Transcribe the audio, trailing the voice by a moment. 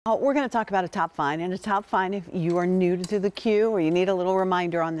We're going to talk about a top find, and a top find, if you are new to the Q or you need a little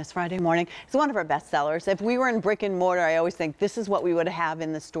reminder on this Friday morning, it's one of our best sellers. If we were in brick and mortar, I always think this is what we would have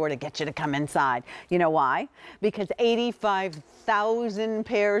in the store to get you to come inside. You know why? Because 85,000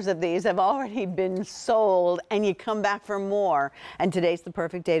 pairs of these have already been sold, and you come back for more. And today's the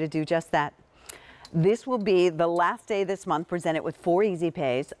perfect day to do just that. This will be the last day this month presented with 4 easy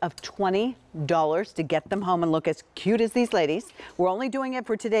pays of $20 to get them home and look as cute as these ladies. We're only doing it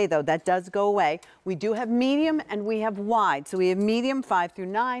for today, though. That does go away. We do have medium and we have wide. So we have medium 5 through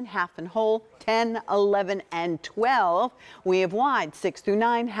 9, half and whole, 10, 11, and 12. We have wide 6 through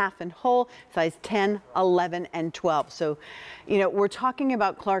 9, half and whole, size 10, 11, and 12. So, you know, we're talking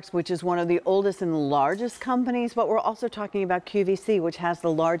about Clark's, which is one of the oldest and largest companies, but we're also talking about QVC, which has the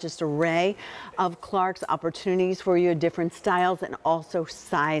largest array of Clark's opportunities for you, different styles and also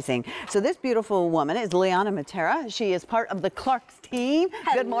sizing. So this beautiful woman is Liana Matera. She is part of the Clark's team.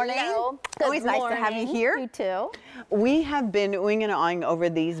 Hello. Good morning. Always nice to have you here. You too. We have been oohing and awing over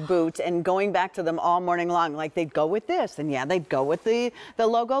these boots and going back to them all morning long. Like they'd go with this, and yeah, they'd go with the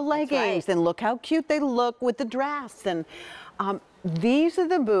logo leggings, and look how cute they look with the dress. And these are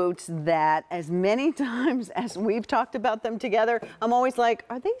the boots that, as many times as we've talked about them together, I'm always like,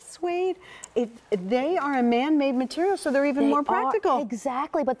 are they suede? They are a man-made material, so they're even more practical.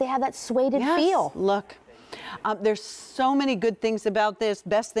 Exactly, but they have that suede-ed Yes, feel. Look. There's so many good things about this.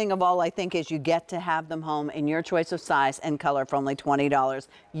 Best thing of all, I think, is you get to have them home in your choice of size and color for only $20.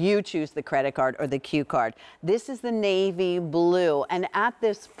 You choose the credit card or the Q card. This is the navy blue, and at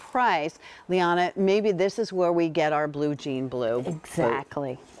this price, Liana, maybe this is where we get our blue jean blue.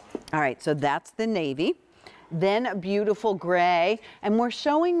 Exactly. All right, so that's the navy. Then a beautiful gray, and we're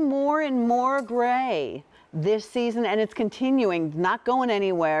showing more and more gray this season, and it's continuing, not going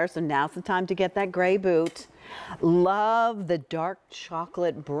anywhere. So now's the time to get that gray boot. Love the dark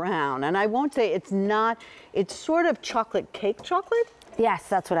chocolate brown, and I won't say it's not, it's sort of chocolate cake chocolate. Yes,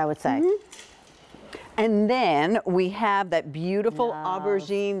 that's what I would say. And then we have that beautiful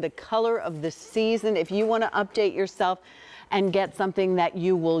aubergine, the color of the season. If you want to update yourself and get something that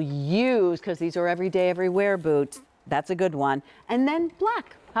you will use, because these are everyday, everywhere boots, that's a good one. And then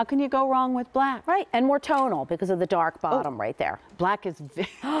black. How can you go wrong with black? Right, and more tonal because of the dark bottom right there. Black is very,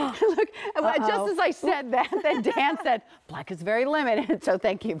 look, just as I said that, then Dan said, black is very limited, so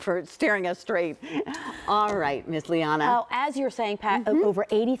thank you for steering us straight. All right, Miss Liana. Oh, as you're saying, Pat, over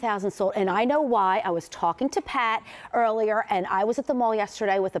 80,000 sold, and I know why. I was talking to Pat earlier, and I was at the mall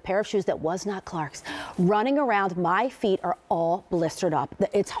yesterday with a pair of shoes that was not Clark's. Running around, my feet are all blistered up.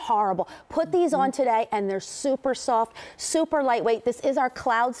 It's horrible. Put these on today, and they're super soft, super lightweight. This is our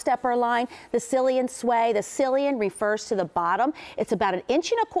Cloud Stepper line, the Sillian sway. The Sillian refers to the bottom. It's about 1.25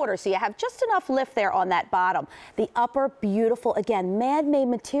 inches, so you have just enough lift there on that bottom. The upper, beautiful, again, man-made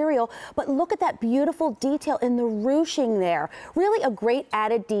material, but look at that beautiful detail in the ruching there. Really a great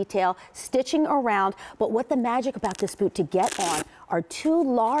added detail, stitching around, but what the magic about this boot to get on are 2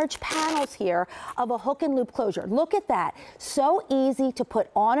 large panels here of a hook and loop closure. Look at that. So easy to put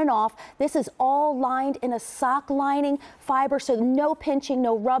on and off. This is all lined in a sock lining fiber, so no pinching,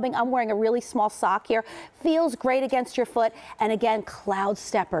 no rubbing. I'm wearing a really small sock here. Feels great against your foot. And again, Cloud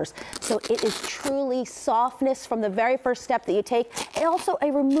Steppers. So it is truly softness from the very first step that you take. And also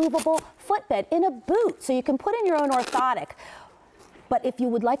a removable footbed in a boot, so you can put in your own orthotic. But if you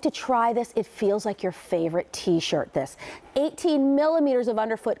would like to try this, it feels like your favorite t-shirt, this. 18 millimeters of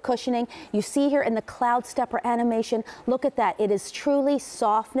underfoot cushioning. You see here in the Cloud Stepper animation, look at that. It is truly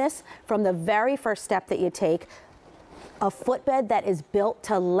softness from the very first step that you take. A footbed that is built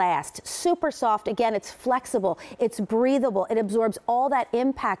to last. Super soft. Again, it's flexible. It's breathable. It absorbs all that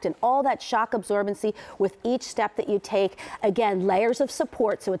impact and all that shock absorbency with each step that you take. Again, layers of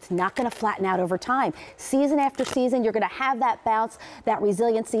support, so it's not going to flatten out over time. Season after season, you're going to have that bounce, that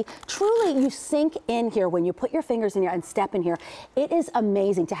resiliency. Truly, you sink in here when you put your fingers in here and step in here. It is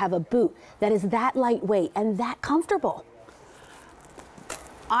amazing to have a boot that is that lightweight and that comfortable.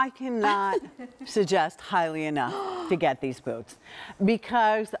 I cannot suggest highly enough to get these boots,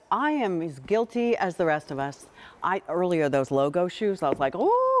 because I am as guilty as the rest of us. Earlier, those logo shoes, I was like,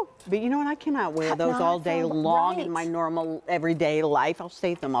 oh, but you know what? I cannot wear those all day long in my normal everyday life. I'll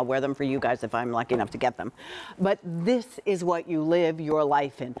save them. I'll wear them for you guys if I'm lucky enough to get them. But this is what you live your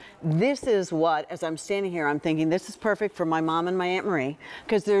life in. This is what, as I'm standing here, I'm thinking this is perfect for my mom and my Aunt Marie,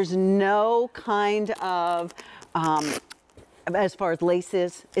 because there's no kind of as far as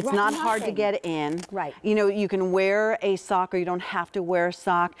laces, it's not hard to get in. Right. You know, you can wear a sock or you don't have to wear a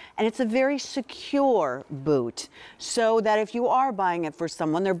sock. And it's a very secure boot. So that if you are buying it for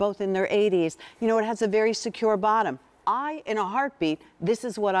someone, they're both in their 80s, you know, it has a very secure bottom. in a heartbeat, this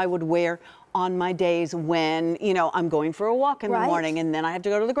is what I would wear on my days when, you know, I'm going for a walk in the morning, and then I have to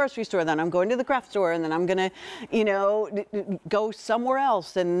go to the grocery store, then I'm going to the craft store, and then I'm gonna, you know, go somewhere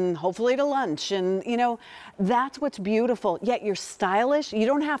else and hopefully to lunch. And, you know, that's what's beautiful. Yet you're stylish. You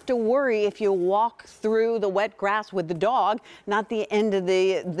don't have to worry if you walk through the wet grass with the dog, not the end of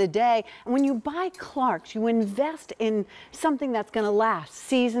the day. And when you buy Clark's, you invest in something that's gonna last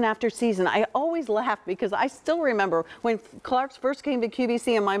season after season. I always laugh because I still remember when Clark's first came to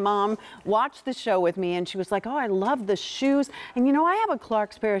QVC and my mom watched the show with me, and she was like, oh, I love the shoes. And you know, I have a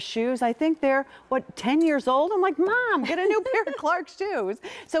Clark's pair of shoes. I think they're, what, 10 years old? I'm like, Mom, get a new pair of Clark's shoes.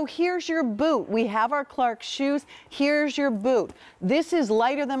 So here's your boot. We have our Clark's shoes. Here's your boot. This is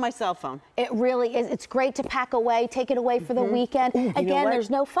lighter than my cell phone. It really is. It's great to pack away, take it away for the weekend. Ooh, again, there's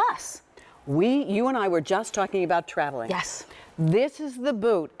no fuss. You and I were just talking about traveling. Yes. This is the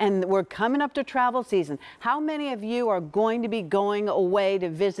boot, and we're coming up to travel season. How many of you are going to be going away to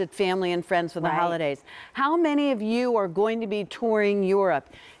visit family and friends for the holidays? How many of you are going to be touring Europe?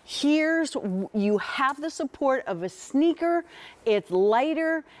 You have the support of a sneaker. It's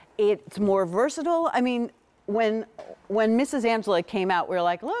lighter, it's more versatile. I mean, when Mrs. Angela came out, we were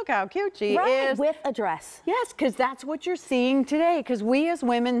like, look how cute she is. With a dress. Yes, because that's what you're seeing today. Because we as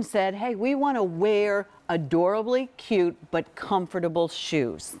women said, hey, we want to wear adorably cute but comfortable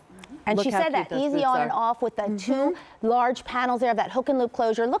shoes. And she said that easy on and off with the two large panels there of that hook and loop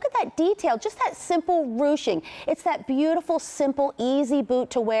closure. Look at that detail, just that simple ruching. It's that beautiful, simple, easy boot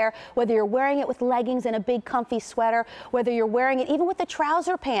to wear, whether you're wearing it with leggings and a big comfy sweater, whether you're wearing it even with a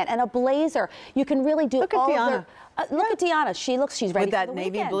trouser pant and a blazer. You can really do look all at Deanna. Look at Deanna. She's ready with that for the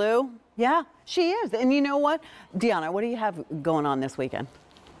navy weekend. blue. Yeah, she is. And you know what? Deanna, what do you have going on this weekend?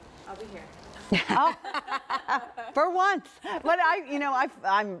 I'll be here. Oh, for once. But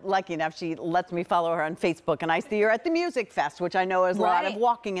I'm lucky enough. She lets me follow her on Facebook, and I see her at the Music Fest, which I know is a lot of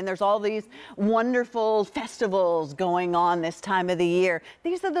walking. And there's all these wonderful festivals going on this time of the year.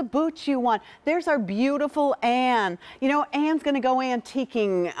 These are the boots you want. There's our beautiful Anne. You know, Anne's going to go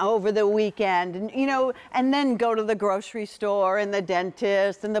antiquing over the weekend, and and then go to the grocery store and the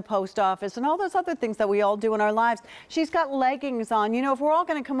dentist and the post office and all those other things that we all do in our lives. She's got leggings on. You know, if we're all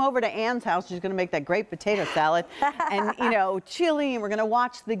going to come over to Anne's house, she's going to make that great potato salad and, chili, and we're going to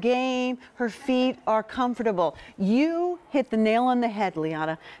watch the game. Her feet are comfortable. You hit the nail on the head,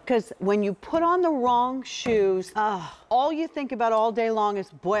 Liana, because when you put on the wrong shoes, all you think about all day long is,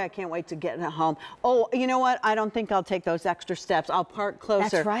 boy, I can't wait to get home. Oh, you know what? I don't think I'll take those extra steps. I'll park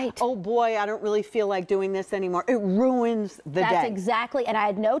closer. That's right. Oh, boy, I don't really feel like doing this anymore. It ruins the day. That's exactly. And I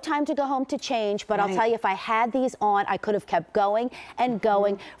had no time to go home to change, but I'll tell you, if I had these on, I could have kept going and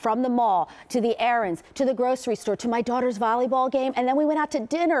going from the mall to the errands, to the grocery store, to my daughter's volleyball game, and then we went out to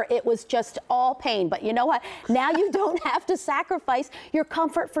dinner. It was just all pain. But you know what? Now you don't have to sacrifice your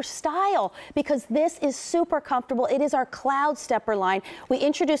comfort for style, because this is super comfortable. It is our Cloud Stepper line. We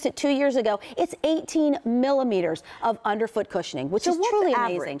introduced it 2 years ago. It's 18 millimeters of underfoot cushioning, which is truly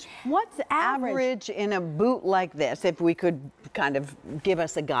amazing. What's average in a boot like this, if we could kind of give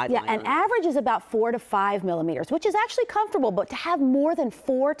us a guideline? Yeah, an average is about 4 to 5 millimeters, which is actually comfortable, but to have more than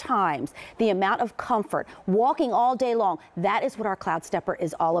 4 times the amount of comfort walking all day long, that is what our Cloud Stepper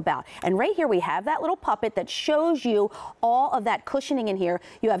is all about. And right here we have that little puppet that shows you all of that cushioning in here.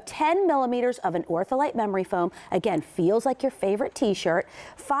 You have 10 millimeters of an ortholite memory foam. Again, feels like your favorite t-shirt.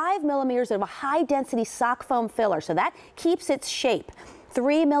 5 millimeters of a high density sock foam filler, so that keeps its shape.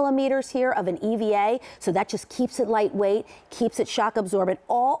 3 millimeters here of an EVA, so that just keeps it lightweight, keeps it shock absorbent,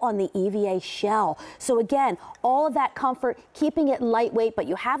 all on the EVA shell. So again, all of that comfort, keeping it lightweight, but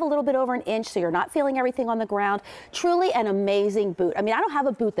you have a little bit over an inch, so you're not feeling everything on the ground. Truly an amazing boot. I mean, I don't have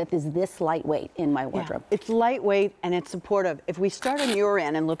a boot that is this lightweight in my wardrobe. Yeah, it's lightweight and it's supportive. If we start on your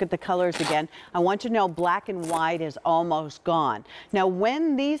end and look at the colors again, I want you to know black and white is almost gone. Now,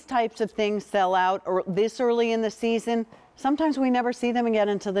 when these types of things sell out or this early in the season, sometimes we never see them again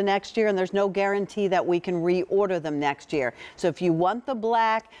until the next year, and there's no guarantee that we can reorder them next year. So if you want the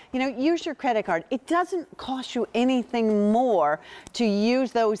black, use your credit card. It doesn't cost you anything more to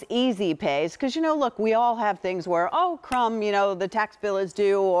use those easy pays, because, look, we all have things where, oh, crumb, the tax bill is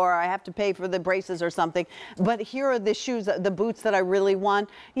due, or I have to pay for the braces or something. But here are the shoes, the boots that I really want.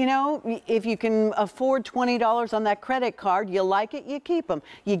 If you can afford $20 on that credit card, you like it, you keep them.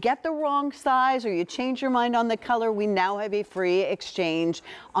 You get the wrong size or you change your mind on the color, we now have have a free exchange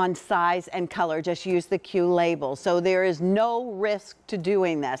on size and color. Just use the Q label. So there is no risk to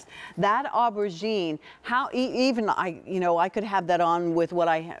doing this. That aubergine, even I could have that on with what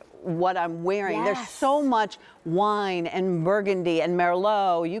I'm wearing. Yes. There's so much wine and burgundy and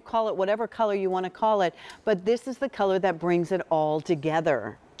merlot. You call it whatever color you want to call it, but this is the color that brings it all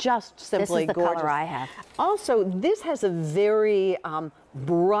together. Just simply gorgeous. This is the color I have. Also, this has a very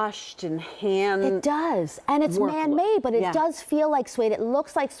brushed and hand. It does, and it's man-made, but it does feel like suede. It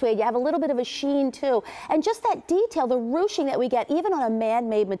looks like suede. You have a little bit of a sheen too, and just that detail, the ruching that we get, even on a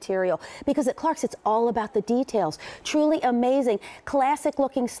man-made material, because at Clark's it's all about the details. Truly amazing,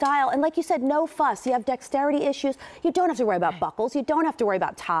 classic-looking style, and like you said, no fuss. You have dexterity issues. You don't have to worry about buckles. You don't have to worry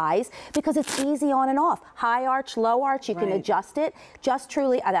about ties because it's easy on and off. High arch, low arch. You can adjust it. Just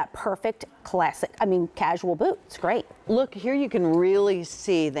truly that perfect classic. Casual boot. It's great. Look, here you can really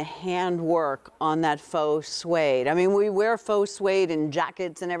see the handwork on that faux suede. We wear faux suede in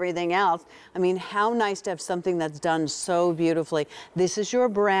jackets and everything else. How nice to have something that's done so beautifully. This is your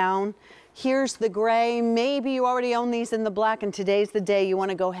brown. Here's the gray. Maybe you already own these in the black, and today's the day you want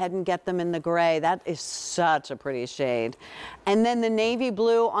to go ahead and get them in the gray. That is such a pretty shade. And then the navy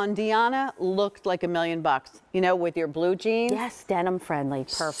blue on Deanna looked like $1 million, with your blue jeans. Yes, denim friendly.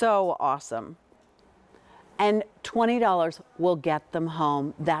 Perfect. So awesome. And $20 will get them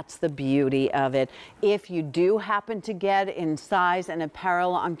home. That's the beauty of it. If you do happen to get in size and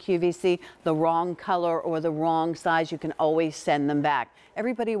apparel on QVC the wrong color or the wrong size, you can always send them back.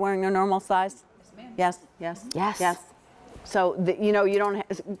 Everybody wearing a normal size? Yes, ma'am. Yes, yes, yes. Yes. So, you don't,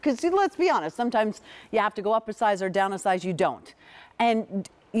 because let's be honest, sometimes you have to go up a size or down a size, you don't. And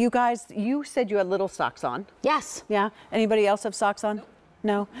you guys, you said you had little socks on. Yes. Yeah. Anybody else have socks on?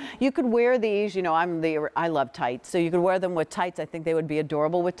 No. You could wear these, I love tights, so you could wear them with tights. I think they would be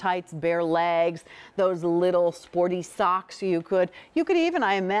adorable with tights, bare legs, those little sporty socks you could even,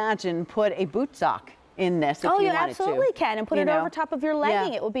 I imagine, put a boot sock in this if you wanted to. Oh, you absolutely can, and put it over top of your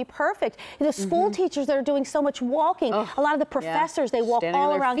legging. It would be perfect. The school teachers that are doing so much walking, a lot of the professors, they walk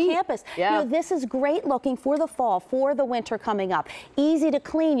all around campus. This is great looking for the fall, for the winter coming up. Easy to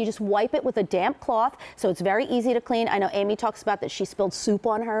clean. You just wipe it with a damp cloth, so it's very easy to clean. I know Amy talks about that she spilled soup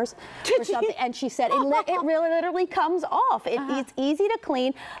on hers or something, and she said it really literally comes off. It's easy to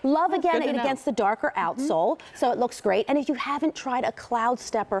clean. Love again it against the darker outsole, so it looks great. And if you haven't tried a cloud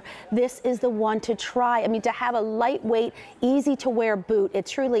stepper, this is the one to try. To have a lightweight, easy to wear boot, it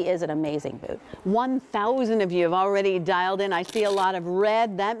truly is an amazing boot. 1,000 of you have already dialed in. I see a lot of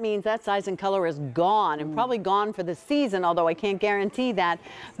red. That means that size and color is gone and probably gone for the season, although I can't guarantee that.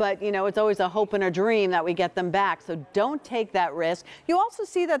 But, it's always a hope and a dream that we get them back. So don't take that risk. You also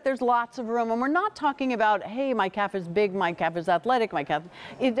see that there's lots of room, and we're not talking about, hey, my calf is big, my calf is athletic, my calf.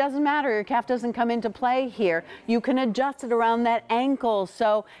 It doesn't matter. Your calf doesn't come into play here. You can adjust it around that ankle.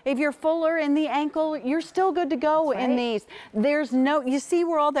 So if you're fuller in the ankle, you're still good to go in these. There's no, you see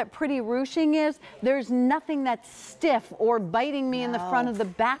where all that pretty ruching is? There's nothing that's stiff or biting me in the front of the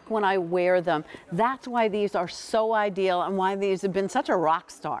back when I wear them. That's why these are so ideal and why these have been such a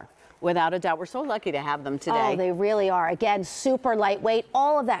rock star. Without a doubt. We're so lucky to have them today. Oh, they really are. Again, super lightweight,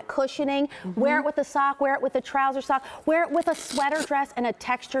 all of that cushioning. Wear it with a sock, wear it with a trouser sock, wear it with a sweater dress and a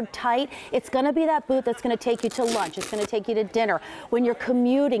textured tight. It's going to be that boot that's going to take you to lunch. It's going to take you to dinner. When you're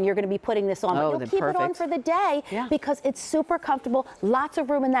commuting, you're going to be putting this on. But you'll keep it on for the day because it's super comfortable. Lots of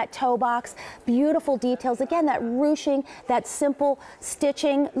room in that toe box. Beautiful details. Again, that ruching, that simple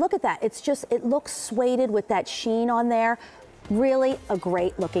stitching. Look at that. It's just, it looks sueded with that sheen on there. Really a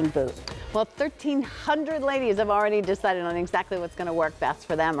great looking boot. Well, 1,300 ladies have already decided on exactly what's going to work best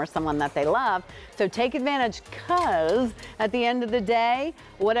for them or someone that they love. So take advantage, because at the end of the day,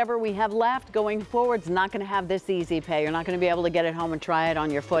 whatever we have left going forward is not going to have this easy pay. You're not going to be able to get it home and try it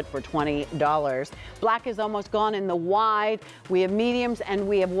on your foot for $20. Black is almost gone in the wide. We have mediums and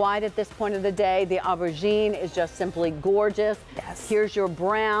we have wide at this point of the day. The aubergine is just simply gorgeous. Yes. Here's your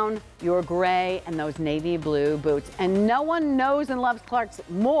brown, your gray, and those navy blue boots. And no one knows and loves Clark's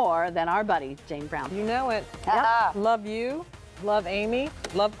more than our buddy, Jane Brown. You know it. Yep. Love you. Love Amy.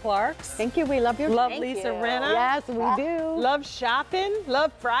 Love Clark's. Thank you. We love your Love Lisa Rinna. Yes, we do. Love shopping.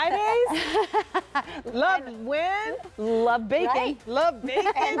 Love Fridays. Love win. Love bacon. Right. Love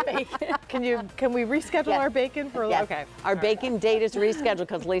bacon. And bacon. Can we reschedule our bacon for? Yes. Okay. Our bacon date is rescheduled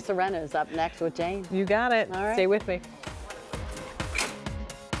because Lisa Rinna is up next with Jane. You got it. All right. Stay with me.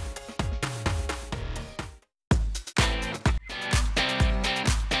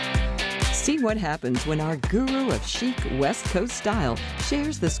 See what happens when our guru of chic West Coast style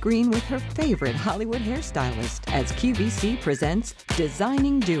shares the screen with her favorite Hollywood hairstylist as QVC presents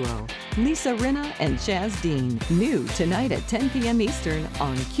Designing Duo, Lisa Rinna and Chaz Dean. New tonight at 10 p.m. Eastern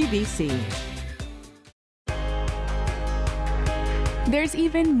on QVC. There's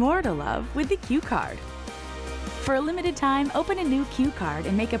even more to love with the Q Card. For a limited time, open a new Q Card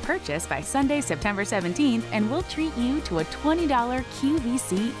and make a purchase by Sunday, September 17th, and we'll treat you to a $20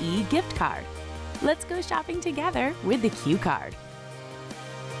 QVC e-gift card. Let's go shopping together with the Q Card.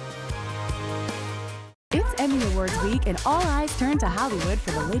 It's Emmy Awards week, and all eyes turn to Hollywood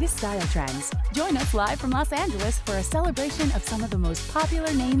for the latest style trends. Join us live from Los Angeles for a celebration of some of the most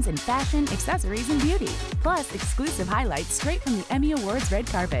popular names in fashion, accessories, and beauty. Plus, exclusive highlights straight from the Emmy Awards red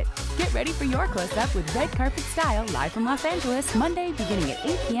carpet. Get ready for your close-up with Red Carpet Style live from Los Angeles, Monday beginning at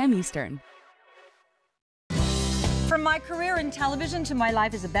 8 p.m. Eastern. From my career in television to my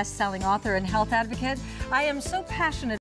life as a best-selling author and health advocate, I am so passionate